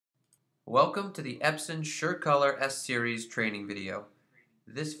Welcome to the Epson SureColor S-Series training video.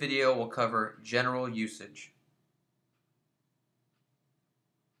 This video will cover general usage.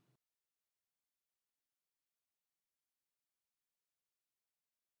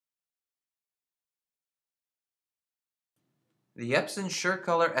 The Epson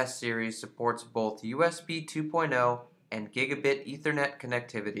SureColor S-Series supports both USB 2.0 and Gigabit Ethernet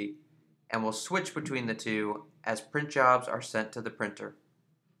connectivity and will switch between the two as print jobs are sent to the printer.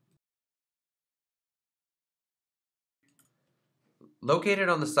 Located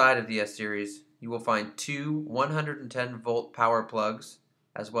on the side of the S-Series, you will find two 110-volt power plugs,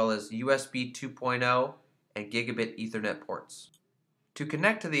 as well as USB 2.0 and Gigabit Ethernet ports. To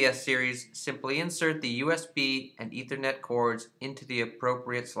connect to the S-Series, simply insert the USB and Ethernet cords into the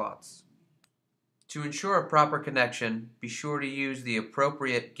appropriate slots. To ensure a proper connection, be sure to use the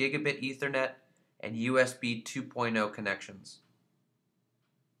appropriate Gigabit Ethernet and USB 2.0 connections.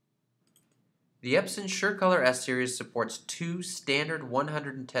 The Epson SureColor S-Series supports two standard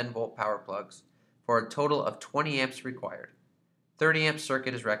 110-volt power plugs for a total of 20 amps required. 30 amp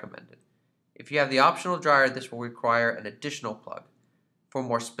circuit is recommended. If you have the optional dryer, this will require an additional plug. For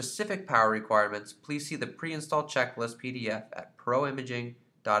more specific power requirements, please see the pre-installed checklist PDF at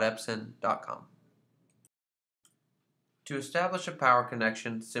proimaging.epson.com. To establish a power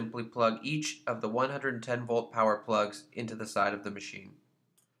connection, simply plug each of the 110-volt power plugs into the side of the machine.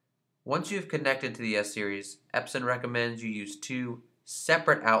 Once you have connected to the S-Series, Epson recommends you use two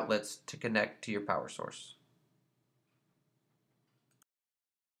separate outlets to connect to your power source.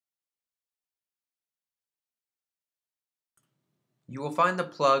 You will find the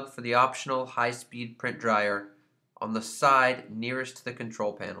plug for the optional high-speed print dryer on the side nearest to the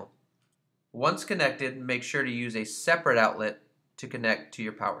control panel. Once connected, make sure to use a separate outlet to connect to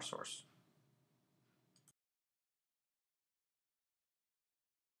your power source.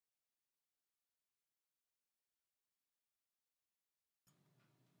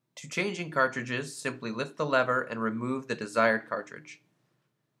 To change ink cartridges, simply lift the lever and remove the desired cartridge.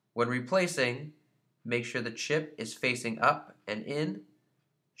 When replacing, make sure the chip is facing up and in,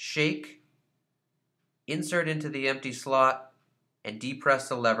 shake, insert into the empty slot, and depress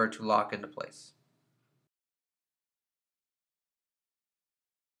the lever to lock into place.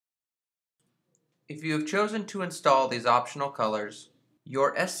 If you have chosen to install these optional colors,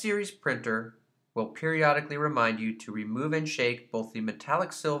 your S-Series printer will periodically remind you to remove and shake both the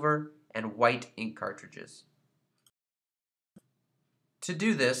metallic silver and white ink cartridges. To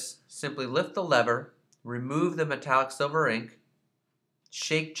do this, simply lift the lever, remove the metallic silver ink,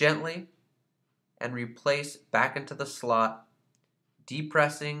 shake gently, and replace back into the slot,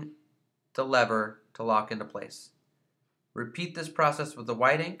 depressing the lever to lock into place. Repeat this process with the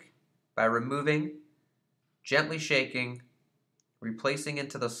white ink by removing, gently shaking, replacing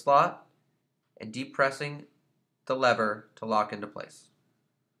into the slot, and depressing the lever to lock into place.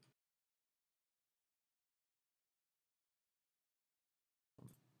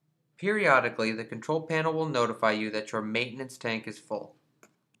 Periodically, the control panel will notify you that your maintenance tank is full.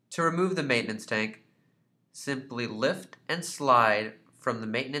 To remove the maintenance tank, simply lift and slide from the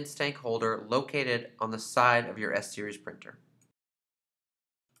maintenance tank holder located on the side of your S-Series printer.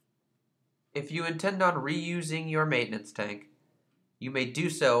 If you intend on reusing your maintenance tank, you may do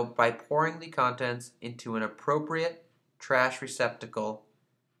so by pouring the contents into an appropriate trash receptacle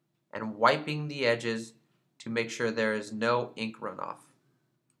and wiping the edges to make sure there is no ink runoff.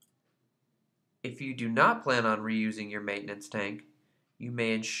 If you do not plan on reusing your maintenance tank, you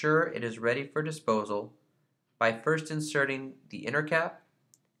may ensure it is ready for disposal by first inserting the inner cap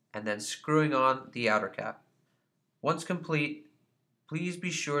and then screwing on the outer cap. Once complete, please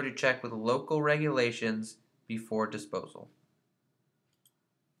be sure to check with local regulations before disposal.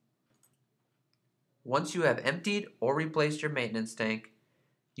 Once you have emptied or replaced your maintenance tank,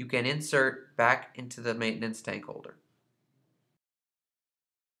 you can insert back into the maintenance tank holder.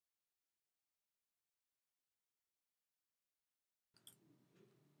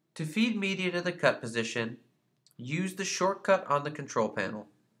 To feed media to the cut position, use the shortcut on the control panel.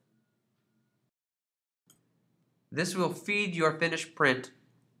 This will feed your finished print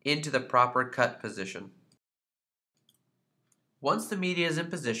into the proper cut position. Once the media is in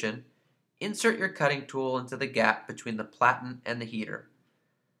position, insert your cutting tool into the gap between the platen and the heater.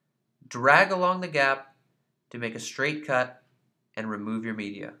 Drag along the gap to make a straight cut and remove your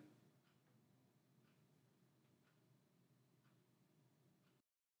media.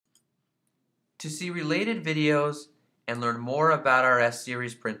 To see related videos and learn more about our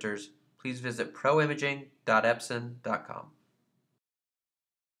S-Series printers, please visit proimaging.epson.com.